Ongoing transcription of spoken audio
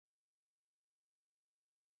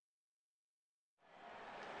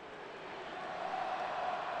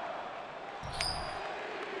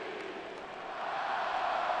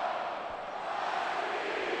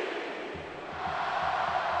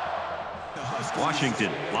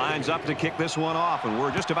Washington lines up to kick this one off, and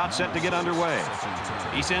we're just about set to get underway.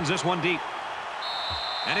 He sends this one deep.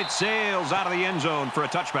 And it sails out of the end zone for a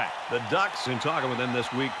touchback. The Ducks, in talking with them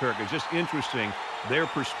this week, Kirk, is just interesting, their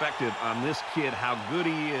perspective on this kid, how good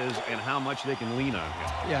he is, and how much they can lean on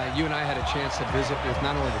him. Yeah, you and I had a chance to visit with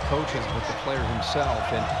not only the coaches, but the player himself.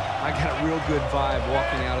 And I got a real good vibe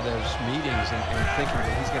walking out of those meetings and thinking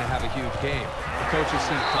that he's going to have a huge game. The coaches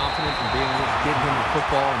seem confident in being able to get him the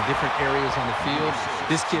football in different areas on the field.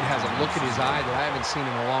 This kid has a look in his eye that I haven't seen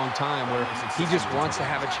in a long time, where he just wants to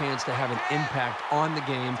have a chance to have an impact on the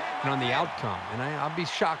game and on the outcome. And I'll be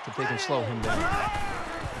shocked if they can slow him down.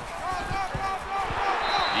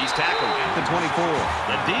 He's tackled at the 24.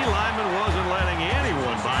 The D lineman wasn't letting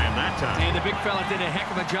anyone by him that time. And the big fella did a heck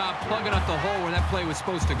of a job plugging up the hole where that play was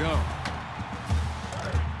supposed to go.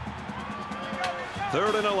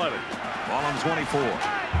 3rd and 11. Ball on 24.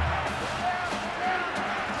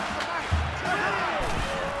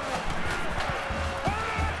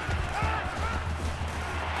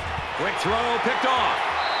 Quick throw, picked off.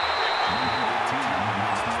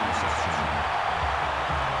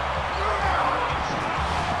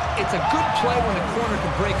 It's a good play when the corner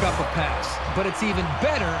can break up a pass, but it's even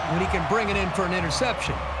better when he can bring it in for an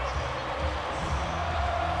interception.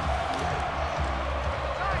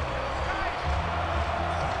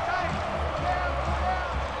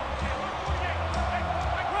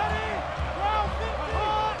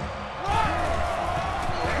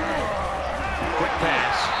 Quick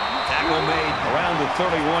pass. Tackle made around the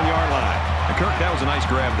 31-yard line. Kirk, that was a nice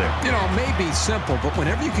grab there. You know, it may be simple, but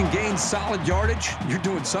whenever you can gain solid yardage, you're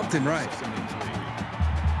doing something right.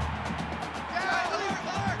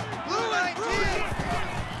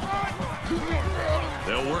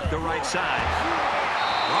 They'll work the right side.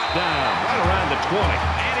 Brought down right around the 20.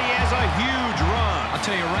 And he has a huge run. I'll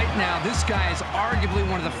tell you right now, this guy is arguably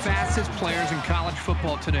one of the fastest players in college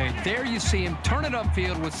football today. There you see him turn it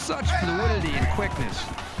upfield with such fluidity and quickness.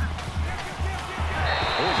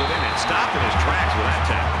 Pulls it in and stopped in his tracks with that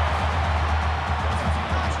tackle.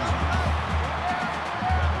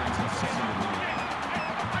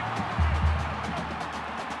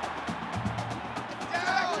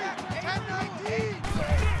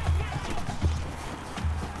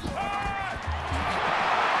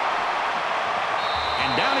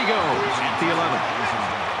 And down he goes at the 11.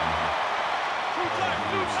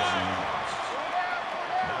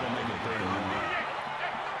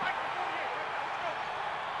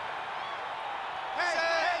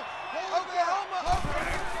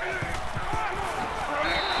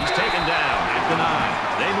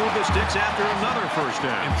 Sticks after another first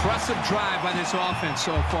down. Impressive drive by this offense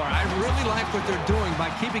so far. I really like what they're doing by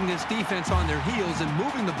keeping this defense on their heels and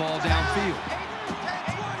moving the ball downfield.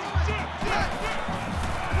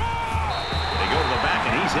 They go to the back,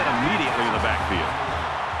 and he's hit immediately in the backfield.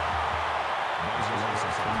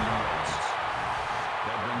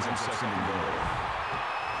 That brings him 2nd and goal.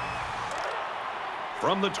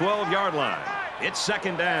 From the 12-yard line, it's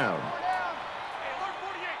 2nd down.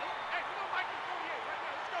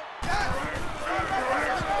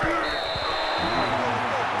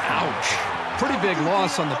 Pretty big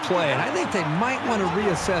loss on the play, and I think they might want to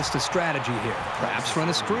reassess the strategy here. Perhaps run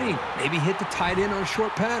a screen, maybe hit the tight end on a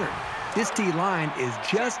short pattern. This D-line is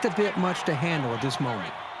just a bit much to handle at this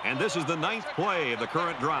moment. And this is the 9th play of the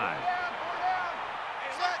current drive.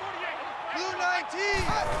 Blue 19.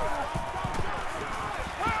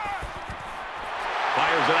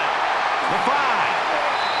 Fires it out. The 5.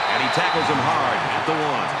 And he tackles him hard at the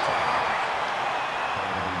 1.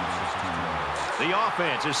 The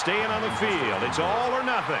offense is staying on the field. It's all or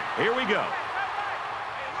nothing. Here we go.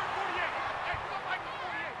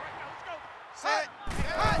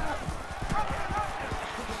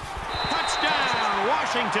 Touchdown,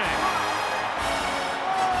 Washington.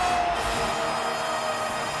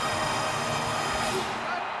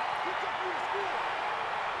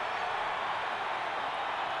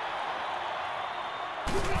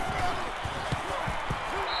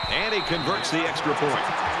 And he converts the extra point.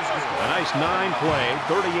 A nice 9-play,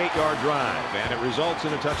 38-yard drive, and it results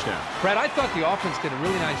in a touchdown. Brad, I thought the offense did a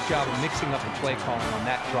really nice job of mixing up the play calling on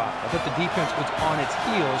that drive. I thought the defense was on its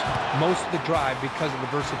heels most of the drive because of the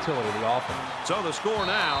versatility of the offense. So the score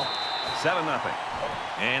now, 7-0.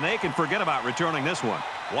 And they can forget about returning this one.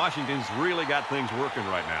 Washington's really got things working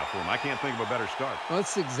right now for them. I can't think of a better start. Well,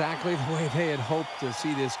 that's exactly the way they had hoped to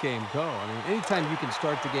see this game go. I mean, anytime you can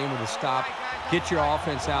start the game with a stop, get your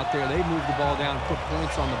offense out there, they move the ball down, put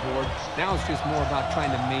points on the board. Now it's just more about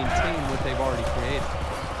trying to maintain what they've already created.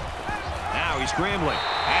 Now he's scrambling,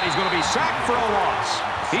 and he's going to be sacked for a loss.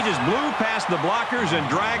 He just blew past the blockers and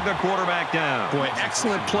dragged the quarterback down. Boy,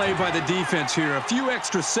 excellent play by the defense here. A few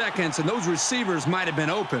extra seconds, and those receivers might have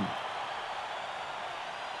been open.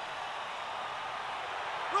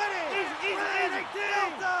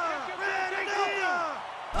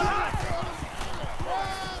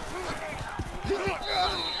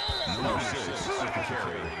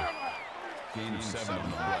 Gain of 7 on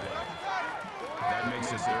the play. That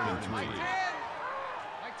makes it 3rd and 3. Mike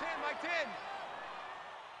 10, Mike 10.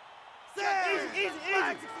 Easy.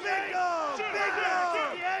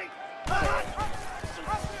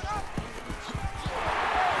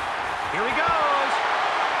 Here he goes.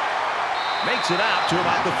 Makes it out to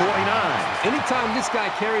about the 49. Anytime this guy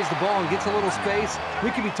carries the ball and gets a little space,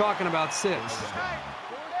 we could be talking about 6. Four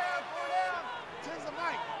down. 10's the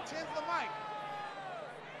mic.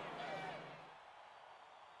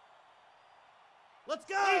 Let's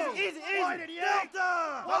go. Easy. Delta.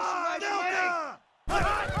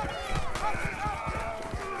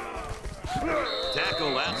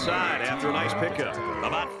 Tackled outside after a nice pickup.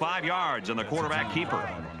 About 5 yards and the quarterback keeper.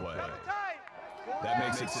 That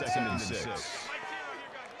makes it 2nd and 6.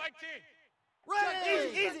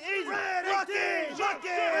 Easy. Red 18.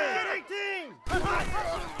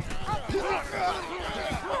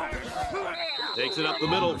 Takes it up the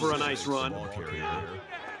middle for a nice run. Ball carrier.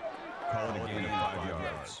 Call it a gain of 5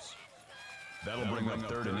 yards. That'll bring up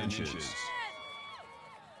 3rd and inches.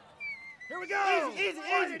 Here we go. Easy.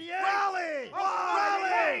 Rally.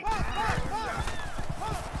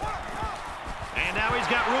 And now he's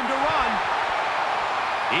got room to run.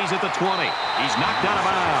 He's at the 20. He's knocked out of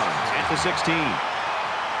bounds at the 16.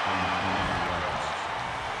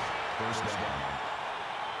 First down.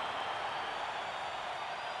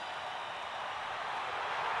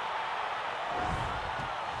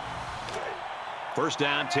 First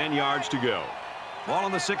down, 10 yards to go. Ball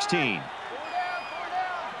on the 16. 4 down.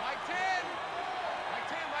 Mike 10.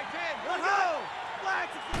 Let's go.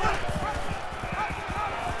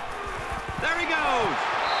 There he goes.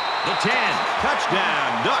 The 10.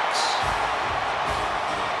 Touchdown, Ducks.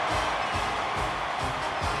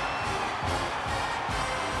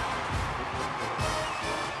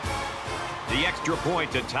 The extra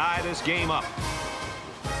point to tie this game up.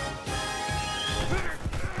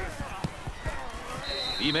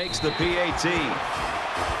 He makes the PAT.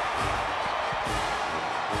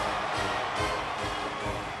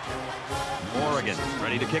 Oregon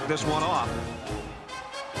ready to kick this one off.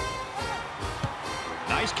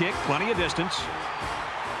 Nice kick, plenty of distance.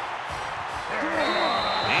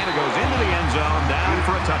 And it goes into the end zone, down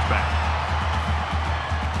for a touchback.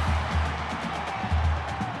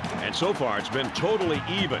 And so far, it's been totally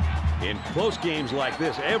even. In close games like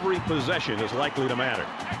this, every possession is likely to matter.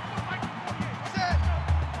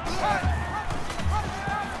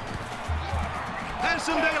 Has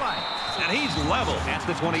some daylight, and he's level at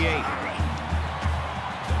the 28.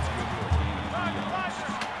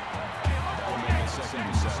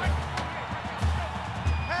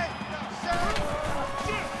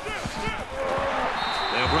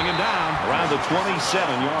 They'll bring him down around the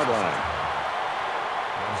 27-yard line.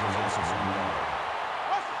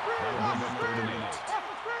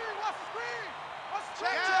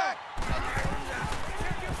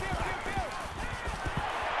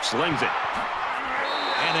 Slings it.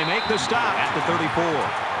 And they make the stop at the 34.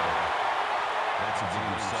 That's a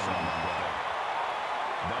gain of 7 on the play.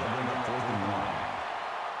 That'll bring up 4th and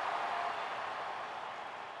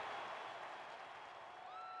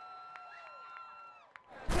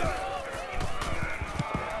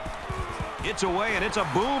 1. It's away, and it's a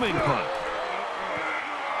booming punt.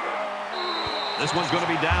 This one's going to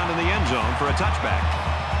be down in the end zone for a touchback.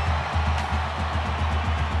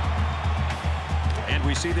 And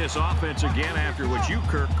we see this offense again after what you,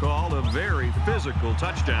 Kirk, called a very physical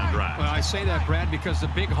touchdown drive. Well, I say that, Brad, because the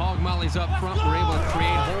big hog mollies up front were able to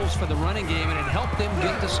create holes for the running game, and it helped them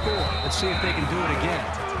get the score. Let's see if they can do it again.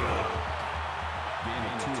 Gain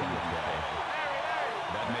of 2 on the play.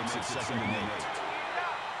 That makes it 2nd and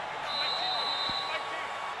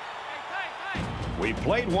 8. We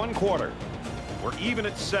played one quarter. We're even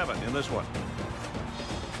at 7 in this one.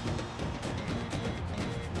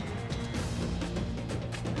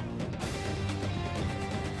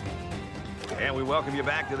 And we welcome you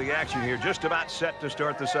back to the action here. Just about set to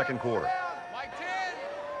start the second quarter. Mike 10.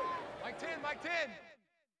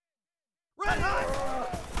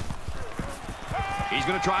 He's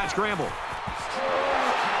going to try and scramble.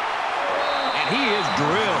 And he is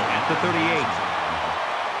drilled at the 38.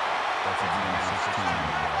 That's a gain of 16.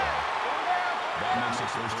 That makes it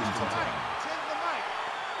 1st and 10.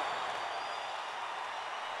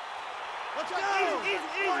 Let's go.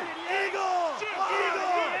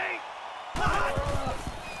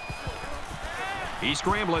 He's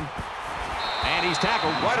scrambling. And he's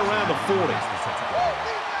tackled right around the 40. Gain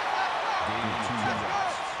of 2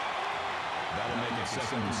 yards. That'll make it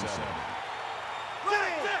 2nd and 7.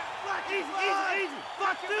 Easy.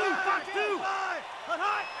 Box two.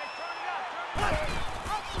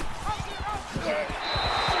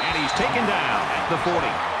 And he's taken down at the 40.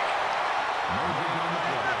 No gain on the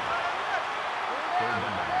play.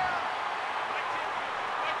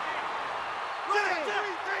 3rd down.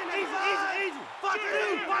 Easy. Box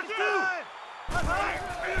two.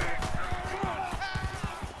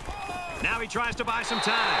 Now he tries to buy some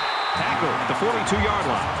time. Tackle at the 42-yard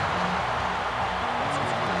line.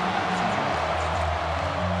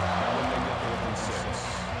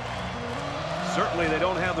 Certainly they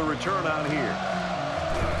don't have the return out here.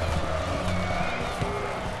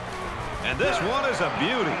 And this one is a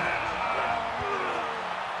beauty.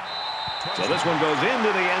 So this one goes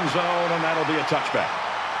into the end zone, and that'll be a touchback.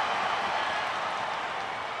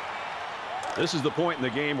 This is the point in the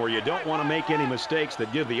game where you don't want to make any mistakes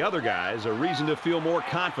that give the other guys a reason to feel more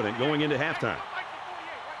confident going into halftime.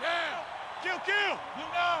 Kill.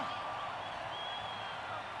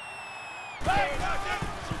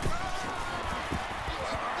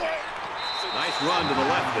 Nice run to the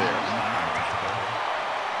left there.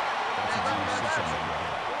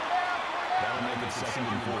 That'll make it 2nd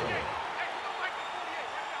and 4.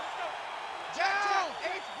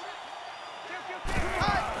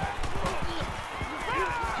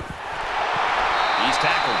 He's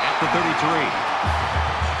tackled at the 33.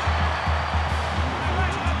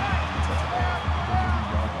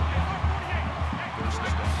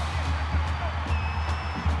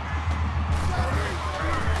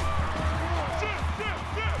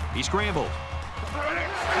 He scrambled.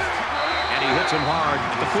 And he hits him hard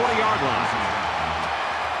at the 40-yard line.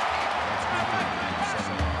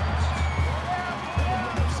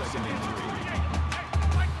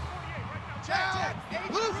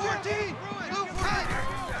 Blue 14.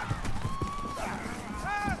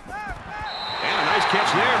 And a nice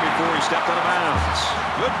catch there before he stepped out of bounds.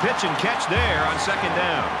 Good pitch and catch there on 2nd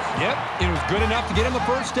down. Yep, it was good enough to get him the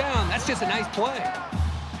first down. That's just a nice play.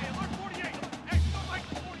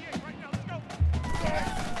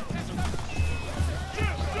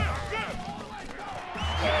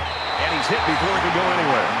 And he's hit before he could go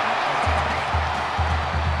anywhere.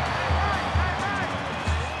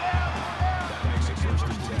 That makes it 1st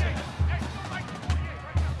and 10.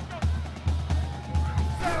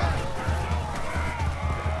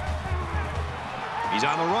 He's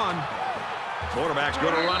on the run. Quarterback's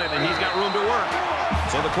going to run it, and he's got room to work.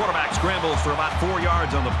 So the quarterback scrambles for about 4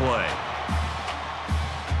 yards on the play.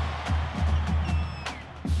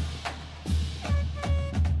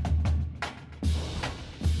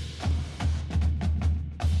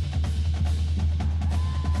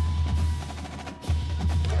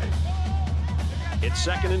 It's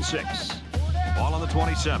 2nd and 6. Ball on the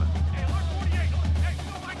 27.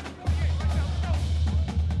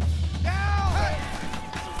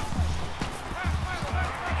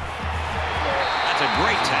 That's a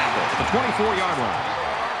great tackle at the 24-yard line.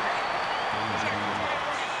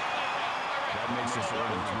 That makes it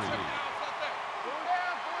 4th and 3.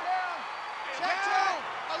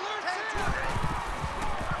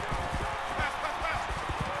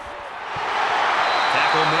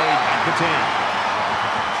 Tackle made at the 10.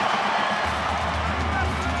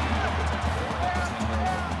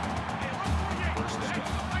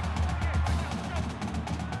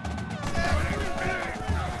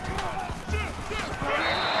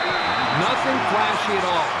 Nothing flashy at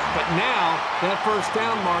all. But now, that first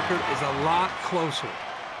down marker is a lot closer.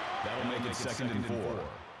 That'll make it 2nd and 4.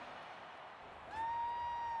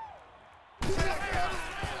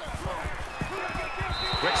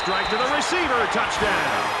 Quick strike to the receiver.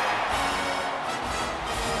 Touchdown.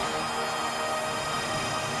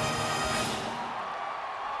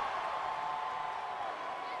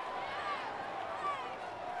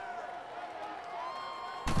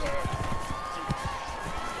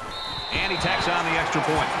 And he tacks on the extra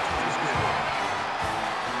point.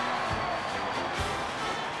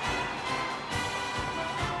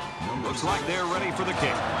 Looks like they're ready for the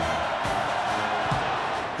kick.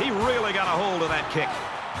 He really got a hold of that kick.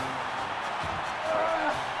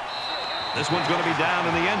 This one's going to be down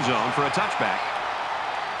in the end zone for a touchback.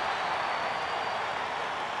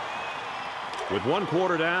 With 1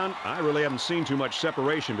 quarter down, I really haven't seen too much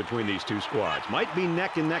separation between these two squads. Might be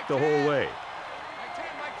neck and neck the whole way.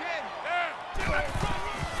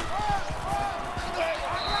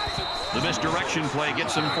 The misdirection play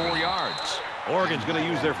gets him 4 yards. Oregon's going to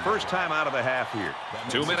use their first time out of the half here.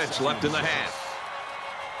 2 minutes left in the half.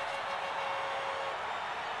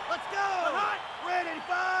 Let's go! Red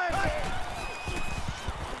 85!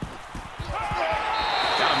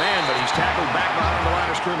 Got a man, but he's tackled back behind the line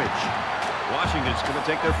of scrimmage. Washington's going to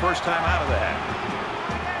take their first time out of the half.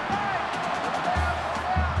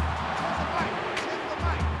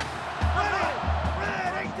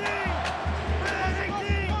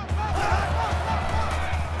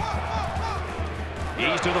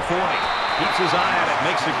 He's to the 40. Keeps his eye on it.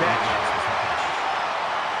 Makes the catch.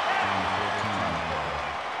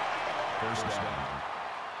 First down.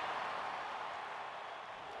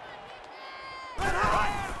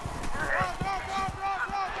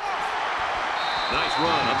 Nice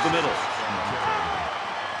run up the middle.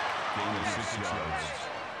 Gain of 6 yards.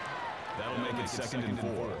 That'll make it 2nd and 4.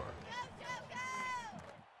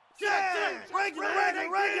 Regular!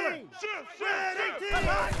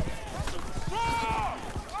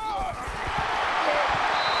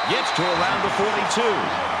 Gets to around the 42.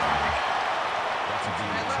 That's a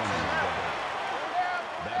gain of 10.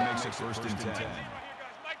 That makes it 1st and 10.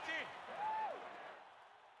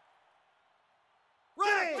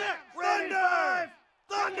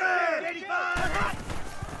 Thunder! 85!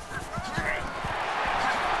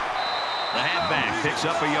 The halfback picks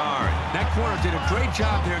up a yard. That corner did a great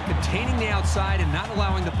job there containing the outside and not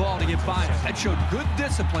allowing the ball to get by him. That showed good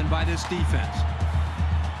discipline by this defense.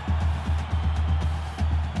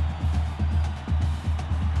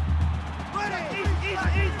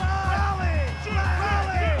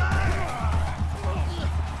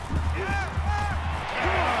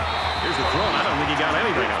 Here's the throw. I don't think he got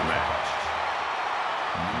anything on that.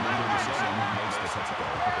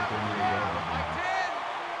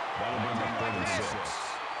 That'll bring up 3rd and 6.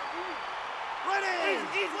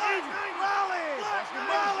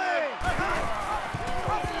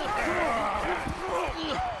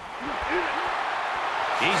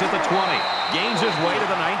 He's at the 20. Gains his way to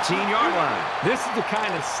the 19-yard line. This is the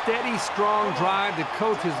kind of steady, strong drive that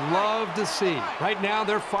coaches love to see. Right now,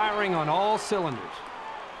 they're firing on all cylinders.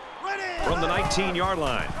 From the 19-yard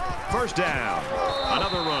line. First down.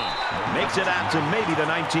 Another run. Makes it out to maybe the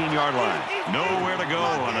 19-yard line. Nowhere to go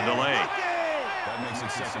on a delay. That makes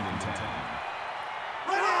it 2nd and 10.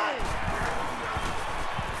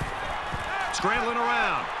 Scrambling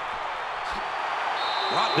around.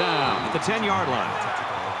 Brought down at the 10-yard line.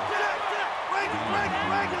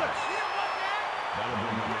 That'll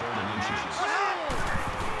bring up 3rd and inches.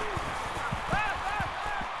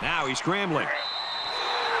 Now he's scrambling.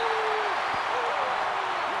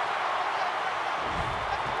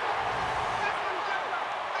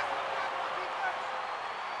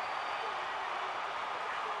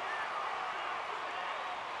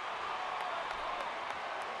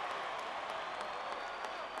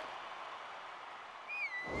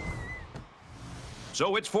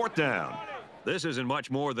 So it's 4th down. This isn't much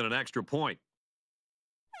more than an extra point.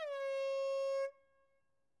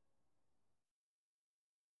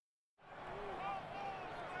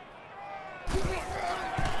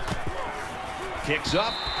 Kicks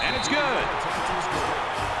up, and it's good.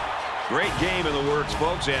 Great game in the works,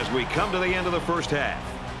 folks, as we come to the end of the first half.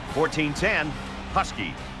 14-10,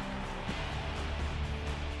 Huskies.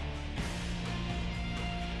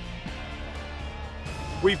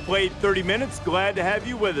 We've played 30 minutes. Glad to have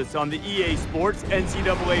you with us on the EA Sports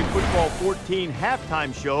NCAA Football 14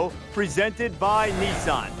 halftime show presented by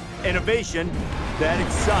Nissan. Innovation that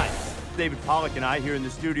excites. David Pollack and I here in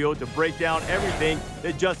the studio to break down everything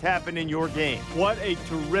that just happened in your game. What a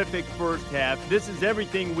terrific first half. This is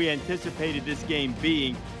everything we anticipated this game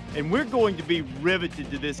being. And we're going to be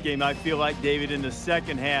riveted to this game, I feel like, David, in the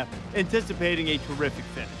second half, anticipating a terrific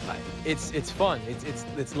finish. It's fun.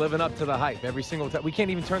 It's living up to the hype every single time. We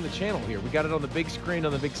can't even turn the channel here. We got it on the big screen,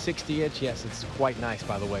 on the big 60-inch. Yes, it's quite nice,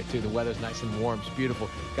 by the way, too. The weather's nice and warm. It's beautiful.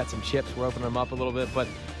 Got some chips. We're opening them up a little bit. But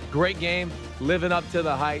great game, living up to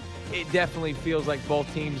the hype. It definitely feels like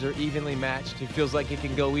both teams are evenly matched. It feels like it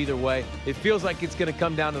can go either way. It feels like it's going to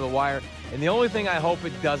come down to the wire. And the only thing I hope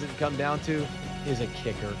it doesn't come down to is a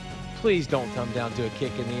kicker. Please don't come down to a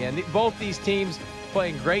kick in the end. Both these teams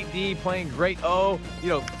playing great D, playing great O,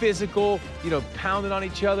 physical, pounding on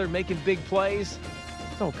each other, making big plays.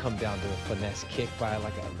 Don't come down to a finesse kick by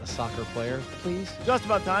like a soccer player, please. Just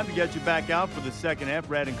about time to get you back out for the second half.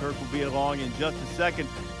 Brad and Kirk will be along in just a second.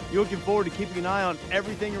 You're looking forward to keeping an eye on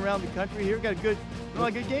everything around the country here. Got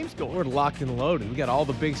a good games going. We're locked and loaded. We got all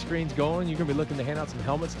the big screens going. You're going to be looking to hand out some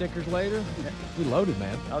helmet stickers later. We loaded,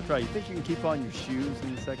 man. I'll try. You think you can keep on your shoes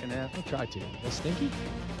in the second half? I'll try to. That's stinky?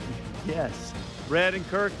 Yes. Brad and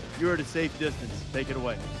Kirk, you're at a safe distance. Take it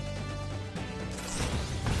away.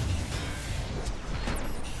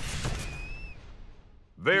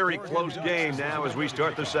 Very close game now as we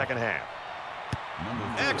start the second half.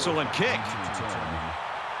 Excellent kick.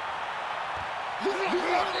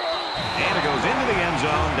 And it goes into the end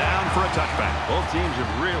zone, down for a touchback. Both teams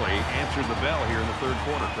have really answered the bell here in the third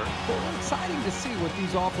quarter, Kurt. Well, exciting to see what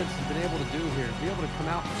these offenses have been able to do here. To be able to come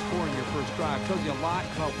out and score in your first drive tells you a lot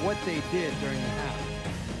about what they did during the half.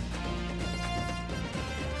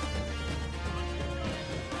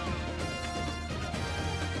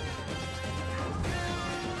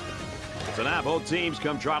 So now both teams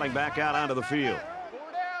come trotting back out onto the field.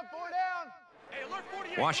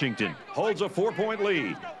 Washington holds a 4-point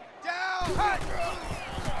lead. And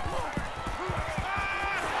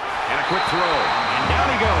a quick throw. And down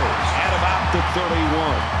he goes at about the 31.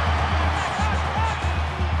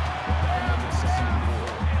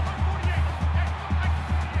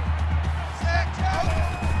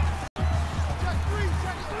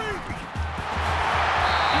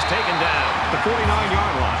 He's taken down at the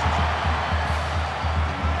 49-yard line.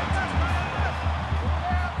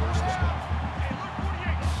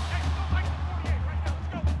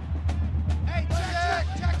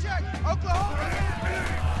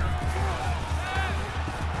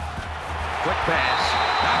 Quick pass,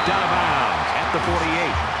 knocked out of bounds at the 48.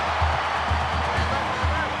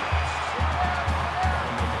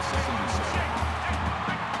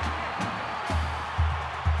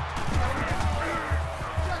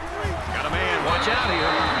 Got a man, watch out here.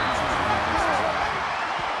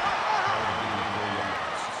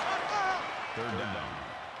 Third down.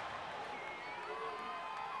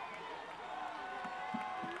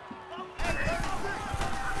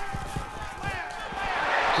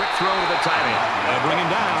 Quick throw to the tight end. They'll bring him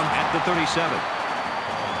down at the 37.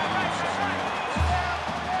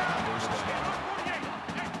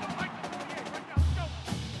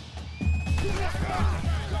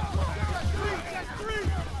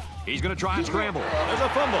 He's going to try and scramble. There's a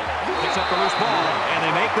fumble. Picks up the loose ball, and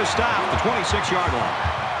they make the stop at the 26-yard line.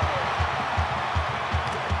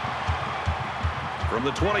 From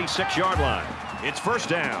the 26-yard line, it's first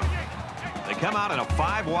down. They come out in a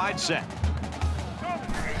 5-wide set.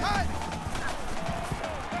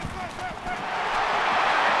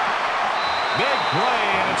 Big play,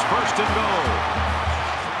 and it's first and goal.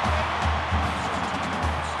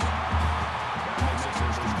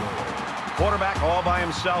 Quarterback all by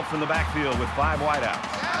himself in the backfield with 5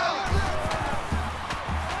 wideouts.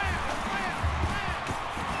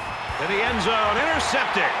 To the end zone,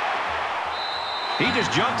 intercepted. He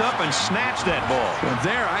just jumped up and snatched that ball. Well,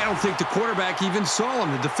 there, I don't think the quarterback even saw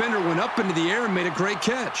him. The defender went up into the air and made a great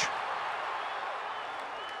catch.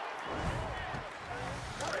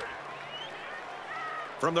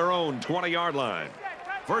 From their own 20-yard line.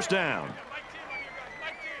 First down.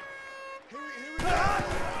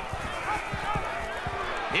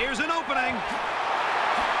 Here's an opening.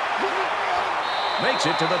 Makes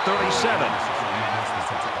it to the 37.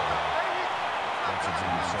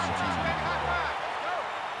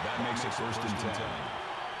 That makes it first and 10.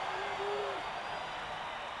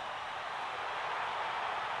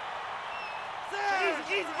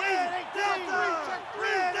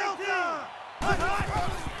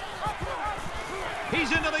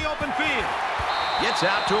 He's into the open field. Gets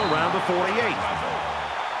out to around the 48.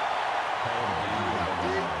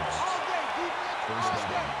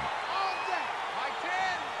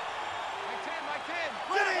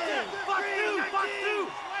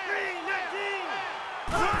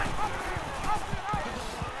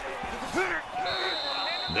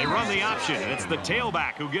 They run the option, and it's the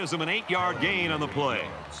tailback who gives them an 8-yard gain on the play.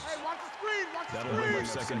 That'll bring up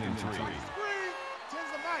second and 3.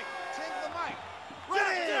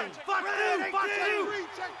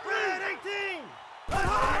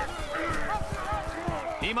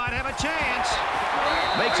 He might have a chance.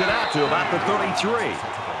 Makes it out to about the 33.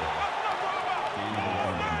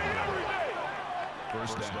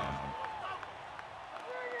 First down.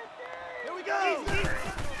 Here we go.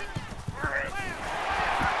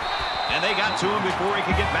 And they got to him before he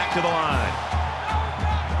could get back to the line.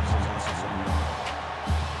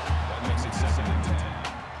 That makes it second and 10.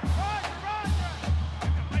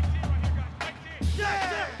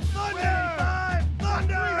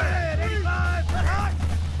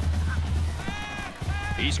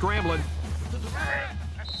 He's scrambling.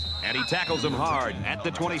 And he tackles him hard at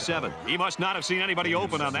the 27. He must not have seen anybody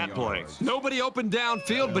open on that play. Nobody open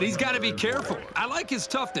downfield, but he's got to be careful. I like his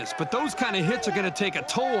toughness, but those kind of hits are going to take a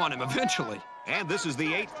toll on him eventually. And this is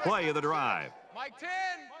the 8th play of the drive. Mike 10.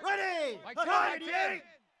 Ready. Mike 10. Tackled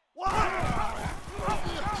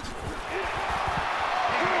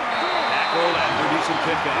after decent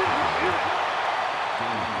pickup.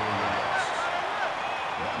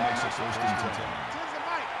 That makes it first and 10.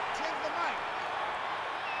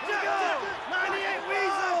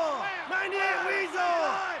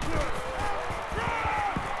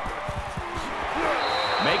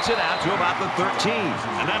 Gets it out to about the 13.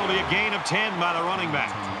 And that'll be a gain of 10 by the running back.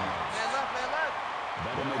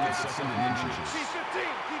 That'll make it second and inches. Keep 15.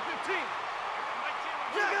 Keep 15.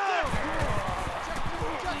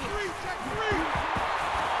 Check three.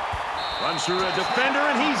 Runs through a defender,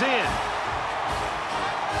 and he's in.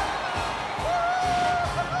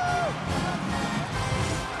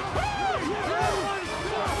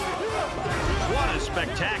 What a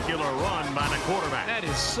spectacular run by the quarterback. That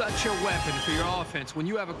is such a weapon for your offense when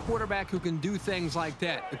you have a quarterback who can do things like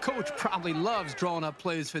that. The coach probably loves drawing up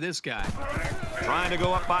plays for this guy. Trying to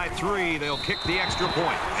go up by 3. They'll kick the extra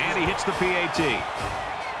point, and he hits the PAT.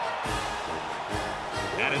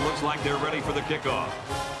 And it looks like they're ready for the kickoff.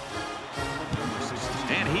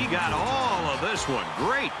 And he got all of this one.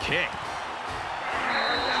 Great kick.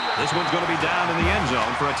 This one's going to be down in the end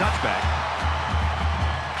zone for a touchback.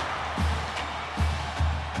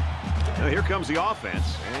 Now here comes the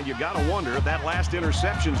offense, and you got to wonder if that last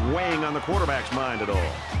interception's weighing on the quarterback's mind at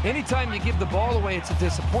all. Anytime you give the ball away, it's a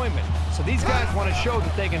disappointment. So these guys want to show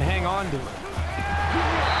that they can hang on to it.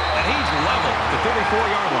 And he's level at the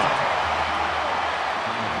 34-yard line.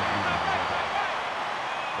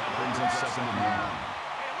 That brings up second and 9.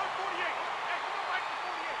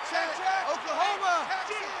 Oklahoma. Let's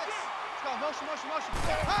go. Motion.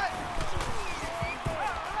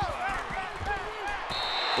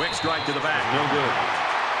 Quick strike to the back, no good.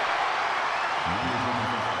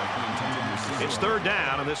 It's third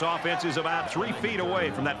down, and this offense is about 3 feet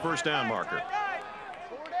away from that first down marker.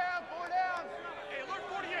 4 down. Hey, look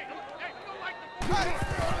 48. Hey,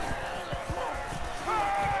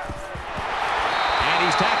 And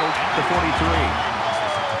he's tackled at the 43.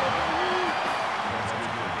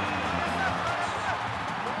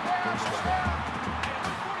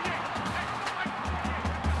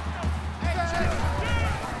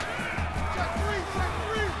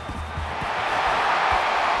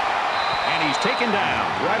 Taken down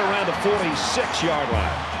right around the 46-yard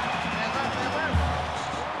line.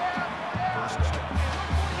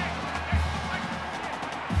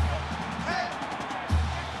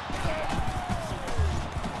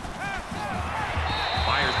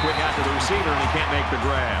 Fires quick out to the receiver, and he can't make the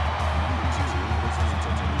grab.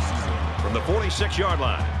 From the 46-yard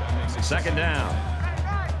line, second down.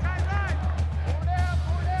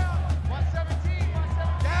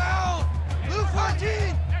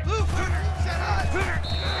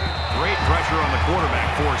 Great pressure on the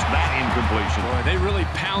quarterback forced that incompletion. Boy, they really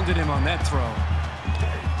pounded him on that throw.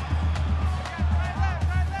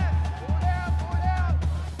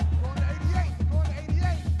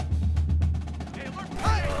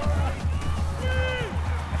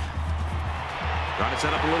 Trying to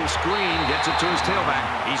set up a little screen, gets it to his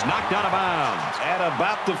tailback. He's knocked out of bounds at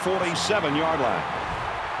about the 47-yard line.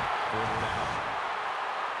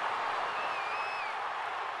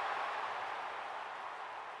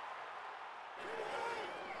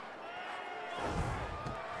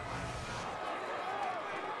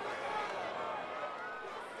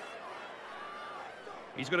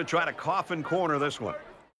 He's going to try to coffin corner this one.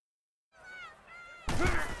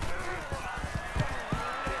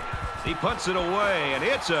 He punts it away, and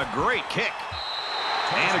it's a great kick.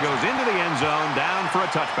 And it goes into the end zone, down for a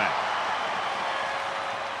touchback.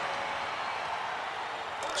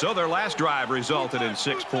 So their last drive resulted in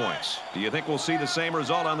 6 points. Do you think we'll see the same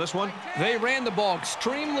result on this one? They ran the ball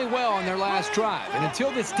extremely well on their last drive, and until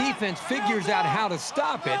this defense figures out how to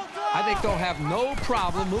stop it, I think they'll have no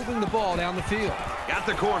problem moving the ball down the field. Got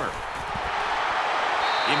the corner.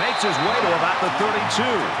 He makes his way to about the 32.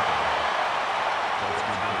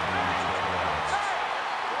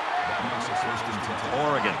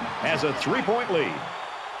 Oregon has a 3-point lead.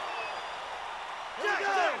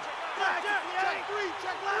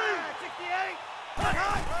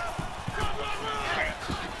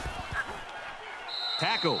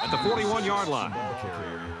 Tackle at the 41-yard line.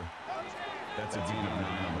 That's a gain of 9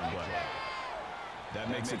 on the play. That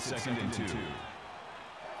makes it second and 2.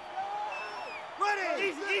 Ready!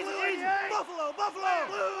 Easy! Buffalo!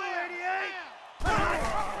 Blue 88!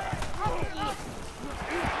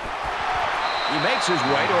 He makes his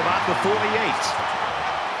way to about the 48.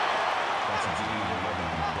 That's a gain of 11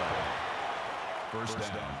 on the play. First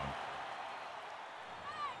down.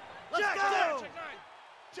 Let's go!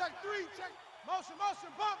 Check 3, check. Motion,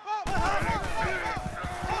 bump.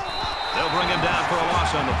 They'll bring him down for a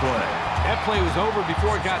loss on the play. That play was over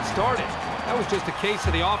before it got started. That was just a case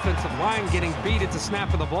of the offensive line getting beat at the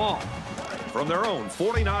snap of the ball. From their own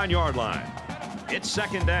 49-yard line, it's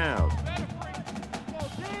second down.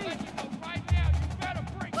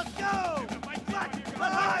 Let's go!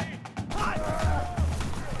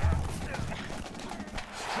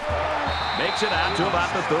 Takes it out to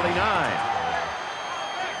about the 39.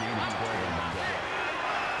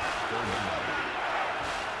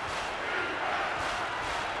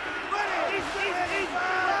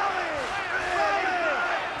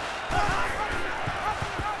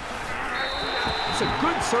 It's a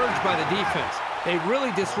good surge by the defense. They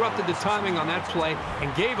really disrupted the timing on that play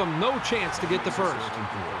and gave them no chance to get the first.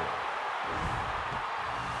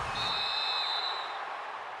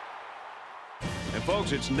 And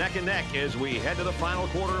folks, it's neck and neck as we head to the final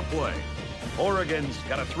quarter of play. Oregon's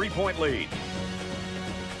got a 3-point lead.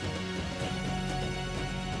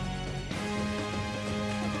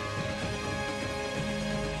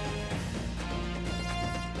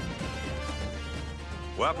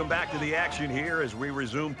 Welcome back to the action here as we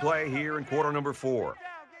resume play here in quarter number 4.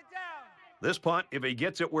 This punt, if he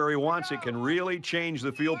gets it where he wants it, can really change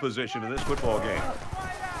the field position in this football game.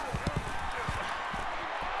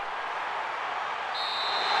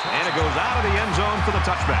 And it goes out of the end zone for the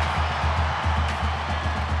touchback.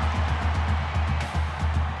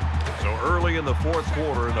 So early in the fourth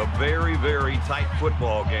quarter in a very, very tight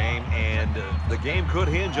football game, and the game could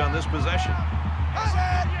hinge on this possession.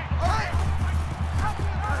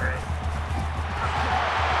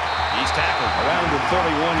 He's tackled around the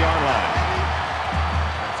 31-yard line.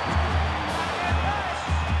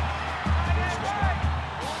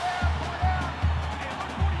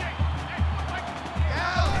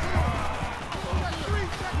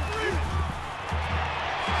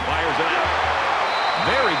 Fires it out.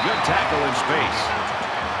 Very good tackle in space.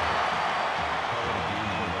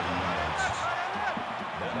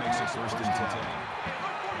 That makes it first and 10.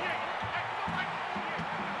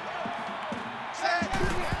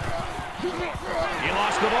 He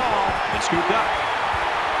lost the ball. It's scooped up.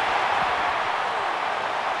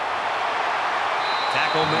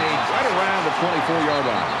 Tackle made right around the 24-yard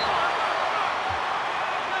line.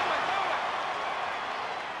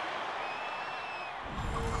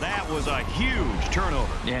 That was a huge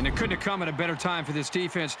turnover. Yeah, and it couldn't have come at a better time for this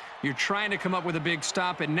defense. You're trying to come up with a big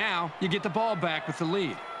stop, and now you get the ball back with the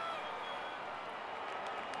lead.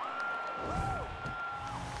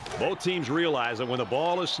 Both teams realize that when the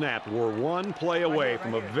ball is snapped, we're one play away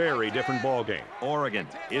from a very different ball game. Oregon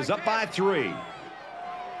is up by 3.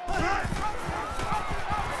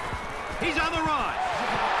 He's on the run.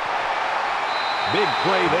 Big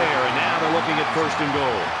play there, and now they're looking at first and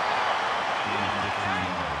goal.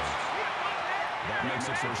 That makes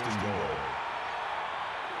it first and goal.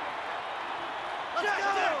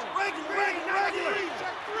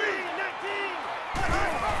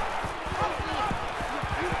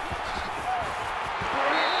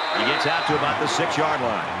 He gets out to about the 6-yard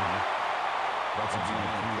line. That's a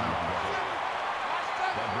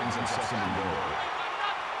that brings him second and goal.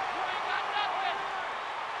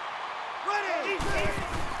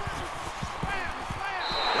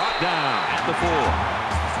 Brought down at the 4.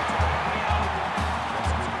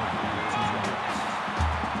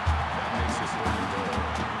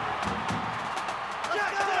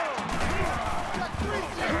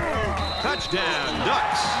 Touchdown,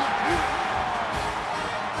 Ducks.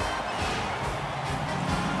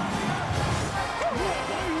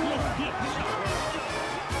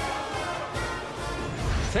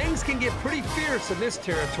 Things can get pretty fierce in this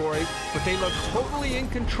territory, but they look totally in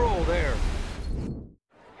control there.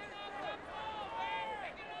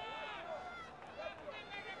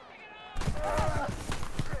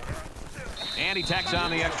 And he tacks on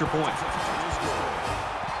the extra point.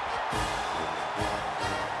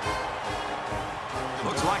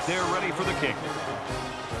 Looks like they're ready for the kick.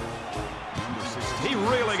 He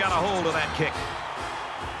really got a hold of that kick.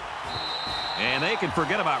 And they can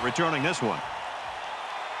forget about returning this one.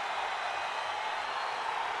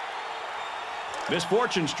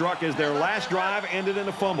 Misfortune struck as their last drive ended in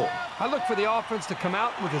a fumble. I look for the offense to come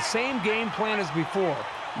out with the same game plan as before.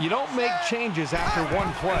 You don't make changes after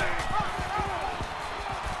one play.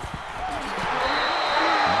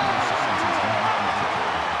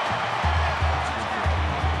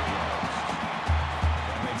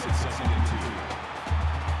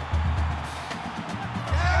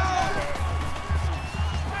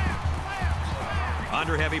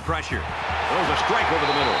 Under heavy pressure. Throws a strike over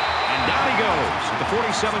the middle. And down he goes at the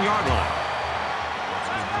 47-yard line.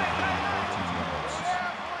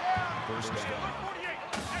 First down.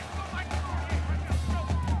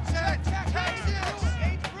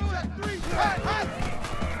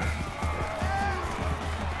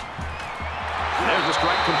 There's the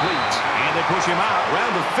strike complete. And they push him out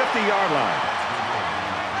around the 50-yard line.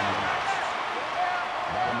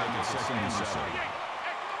 That'll make it second and 7.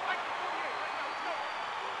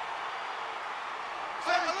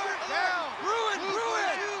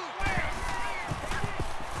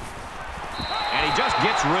 he just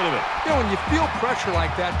gets rid of it. You know, when you feel pressure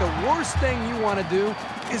like that, the worst thing you want to do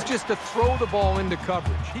is just to throw the ball into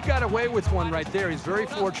coverage. He got away with one right there. He's very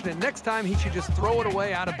fortunate. Next time, he should just throw it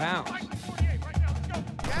away out of bounds. And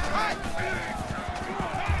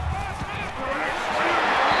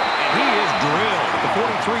he is drilled at the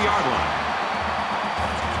 43-yard line.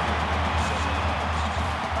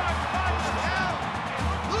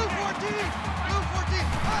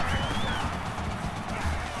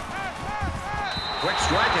 Quick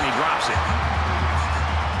strike, and he drops it.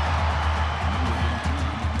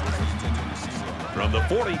 From the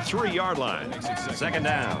 43-yard line, second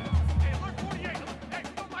down.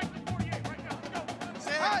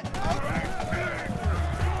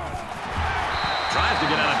 Tries to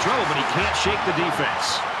get out of trouble, but he can't shake the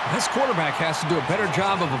defense. This quarterback has to do a better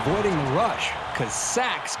job of avoiding the rush, because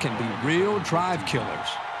sacks can be real drive killers.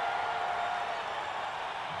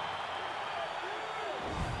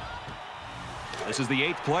 This is the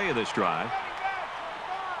 8th play of this drive.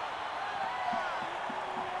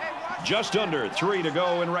 Just under 3 to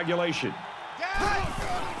go in regulation.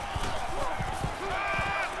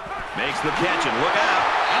 Makes the catch, and look out.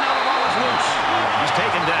 And now the ball is loose. He's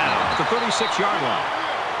taken down at the 36-yard line.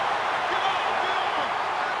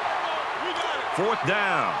 4th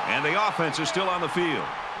down, and the offense is still on the field.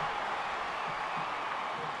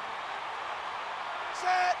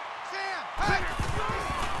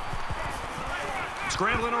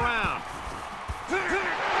 Scrambling around. They'll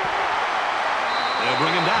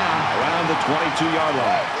bring him down around the 22-yard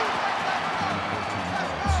line.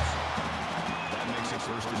 That makes it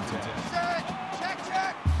first and 10.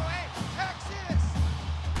 Check.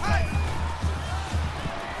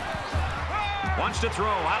 Wants to throw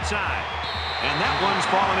outside. And that one's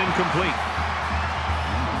fallen incomplete.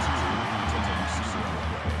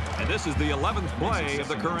 And this is the 11th play of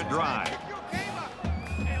the current drive.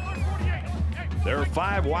 There are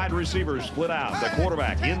 5 wide receivers split out. The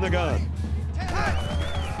quarterback in the gun.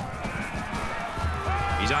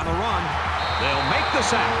 He's on the run. They'll make the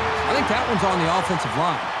sack. I think that one's on the offensive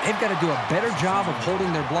line. They've got to do a better job of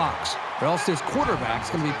holding their blocks, or else this quarterback's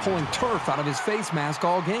going to be pulling turf out of his face mask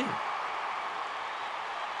all game.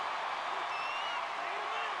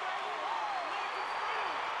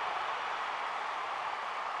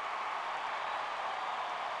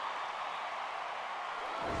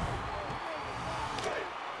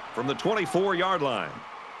 From the 24-yard line,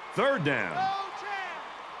 3rd down.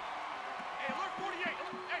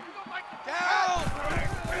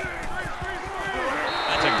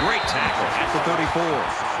 That's a great tackle at the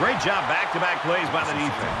 34. Great job back-to-back plays by the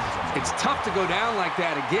defense. It's tough to go down like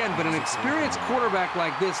that again, but an experienced quarterback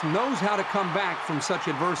like this knows how to come back from such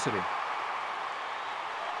adversity.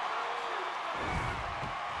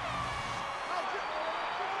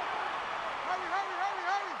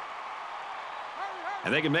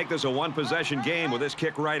 And they can make this a one-possession game with this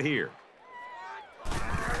kick right here.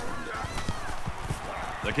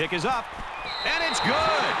 The kick is up, and it's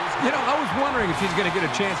good. You know, I was wondering if he's going to get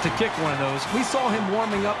a chance to kick one of those. We saw him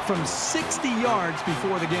warming up from 60 yards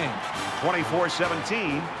before the game.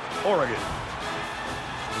 24-17, Oregon.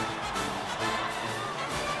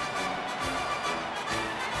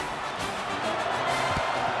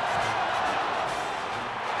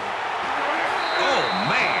 Oh,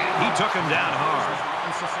 man, he took him down hard.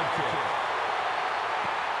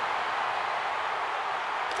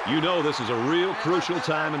 You know this is a real crucial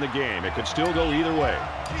time in the game. It could still go either way.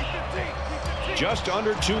 Just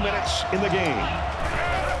under 2 minutes in the game.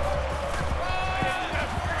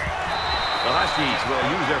 The Huskies will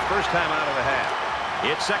use their first time out of the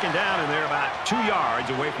half. It's second down, and they're about 2 yards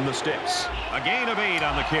away from the sticks. A gain of 8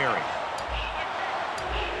 on the carry.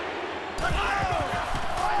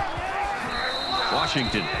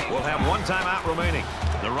 Washington will have 1 timeout remaining.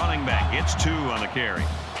 The running back gets 2 on the carry.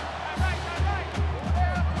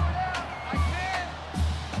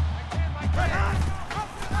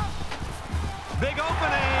 Big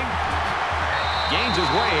opening. Gains his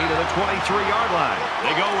way to the 23-yard line.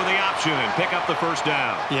 They go with the option and pick up the first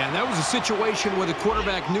down. Yeah, and that was a situation where the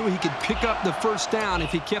quarterback knew he could pick up the first down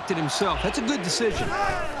if he kept it himself. That's a good decision.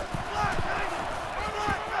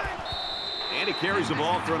 And he carries the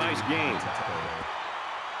ball for a nice gain.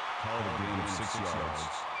 Called a gain of 6 yards.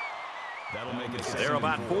 That'll make it. They're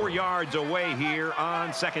about 4 yards away here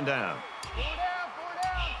on second down. 4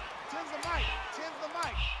 down. Tens the mic.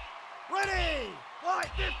 Ready. Fly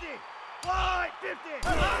 50. Fly 50.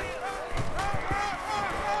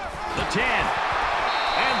 The 10.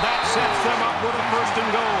 And that sets them up with a first and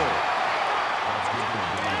goal.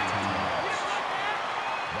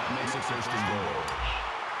 That makes it first and goal.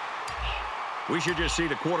 We should just see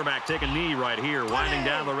the quarterback take a knee right here, winding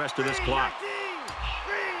down the rest of this clock.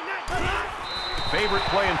 Favorite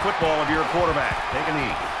play in football of your quarterback. Take a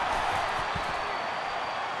knee.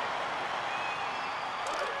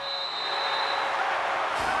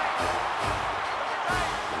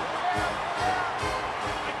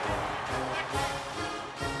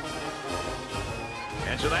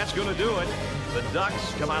 And so that's going to do it. The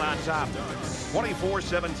Ducks come out on top,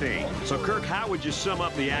 24-17. So, Kirk, how would you sum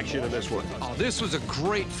up the action in this one? Oh, this was a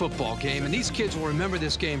great football game, and these kids will remember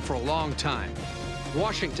this game for a long time.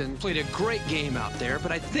 Washington played a great game out there,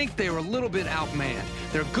 but I think they were a little bit outmanned.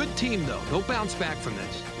 They're a good team, though. They'll bounce back from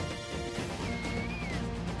this.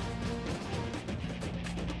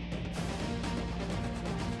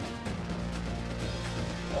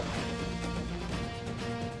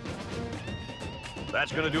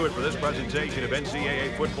 That's going to do it for this presentation of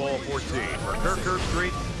NCAA Football 14. For Kirk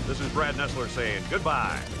Herbstreit, this is Brad Nessler saying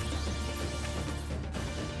goodbye.